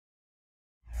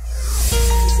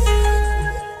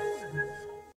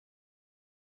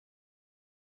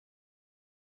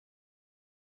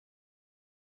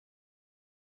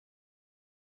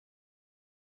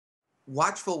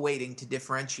Watchful waiting to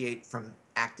differentiate from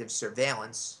active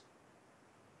surveillance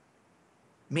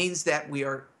means that we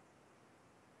are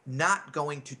not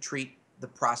going to treat the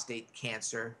prostate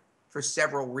cancer for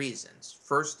several reasons.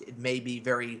 First, it may be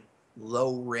very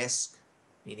low risk,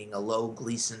 meaning a low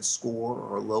Gleason score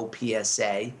or low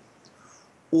PSA,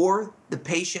 or the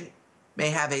patient may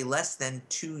have a less than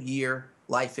 2-year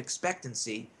life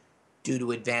expectancy due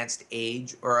to advanced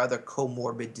age or other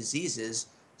comorbid diseases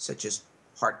such as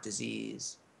heart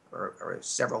disease or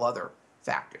several other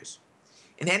factors.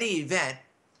 In any event,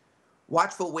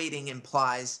 watchful waiting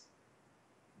implies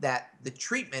that the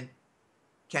treatment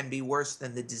can be worse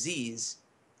than the disease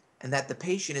and that the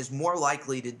patient is more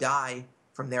likely to die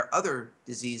from their other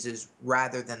diseases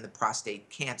rather than the prostate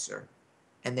cancer,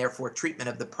 and therefore treatment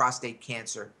of the prostate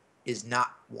cancer is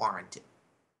not warranted.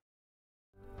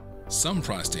 Some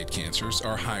prostate cancers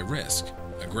are high risk,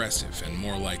 aggressive, and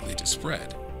more likely to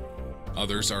spread.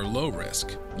 Others are low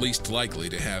risk, least likely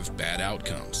to have bad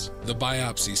outcomes. The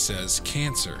biopsy says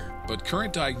cancer, but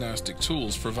current diagnostic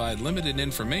tools provide limited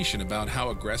information about how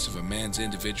aggressive a man's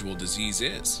individual disease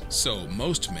is. So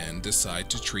most men decide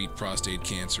to treat prostate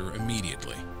cancer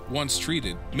immediately. Once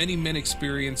treated, many men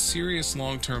experience serious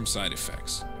long-term side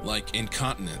effects, like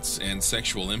incontinence and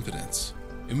sexual impotence.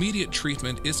 Immediate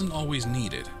treatment isn't always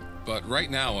needed, but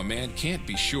right now a man can't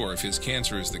be sure if his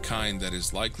cancer is the kind that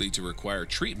is likely to require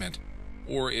treatment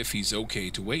or if he's okay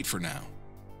to wait for now.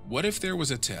 What if there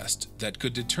was a test that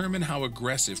could determine how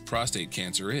aggressive prostate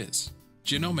cancer is?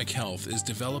 Genomic Health is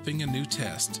developing a new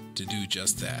test to do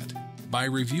just that. By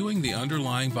reviewing the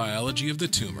underlying biology of the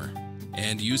tumor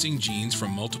and using genes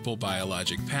from multiple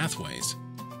biologic pathways,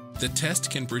 the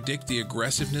test can predict the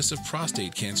aggressiveness of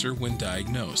prostate cancer when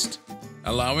diagnosed,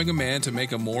 allowing a man to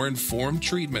make a more informed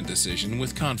treatment decision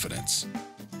with confidence,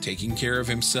 taking care of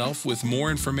himself with more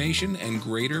information and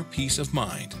greater peace of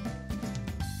mind.